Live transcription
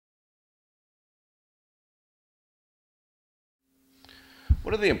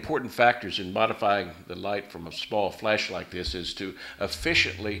One of the important factors in modifying the light from a small flash like this is to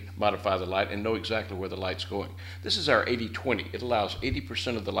efficiently modify the light and know exactly where the light's going. This is our 80-20. It allows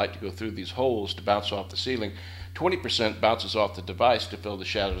 80% of the light to go through these holes to bounce off the ceiling. 20% bounces off the device to fill the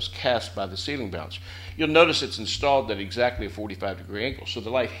shadows cast by the ceiling bounce. You'll notice it's installed at exactly a 45-degree angle. So the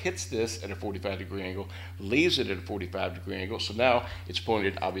light hits this at a 45-degree angle, leaves it at a 45-degree angle. So now it's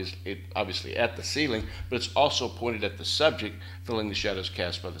pointed obviously at the ceiling, but it's also pointed at the subject, filling the shadows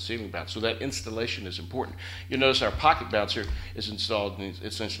cast by the ceiling bounce. So that installation is important. You'll notice our pocket bouncer is installed in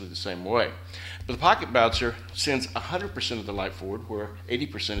essentially the same way. But the pocket bouncer sends 100% of the light forward, where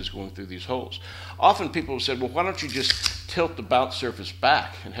 80% is going through these holes. Often people have said, well, why don't you just tilt the bounce surface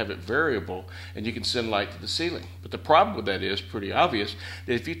back and have it variable, and you can send light to the ceiling? But the problem with that is pretty obvious,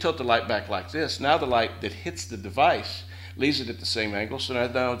 that if you tilt the light back like this, now the light that hits the device leaves it at the same angle, so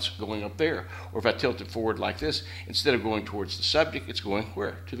now it's going up there. Or if I tilt it forward like this, instead of going towards the subject, it's going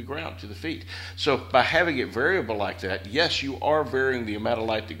where? To the ground, to the feet. So by having it variable like that, yes, you are varying the amount of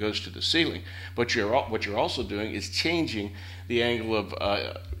light that goes to the ceiling, but what you're also doing is changing the angle of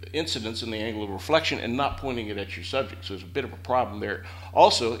incidence and the angle of reflection and not pointing it at your subject. So there's a bit of a problem there.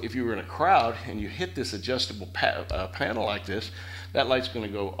 Also, if you were in a crowd and you hit this adjustable panel like this, that light's going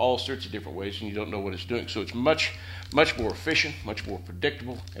to go all sorts of different ways and you don't know what it's doing. So it's much more efficient, much more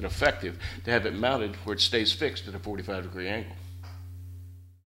predictable and effective to have it mounted where it stays fixed at a 45-degree angle.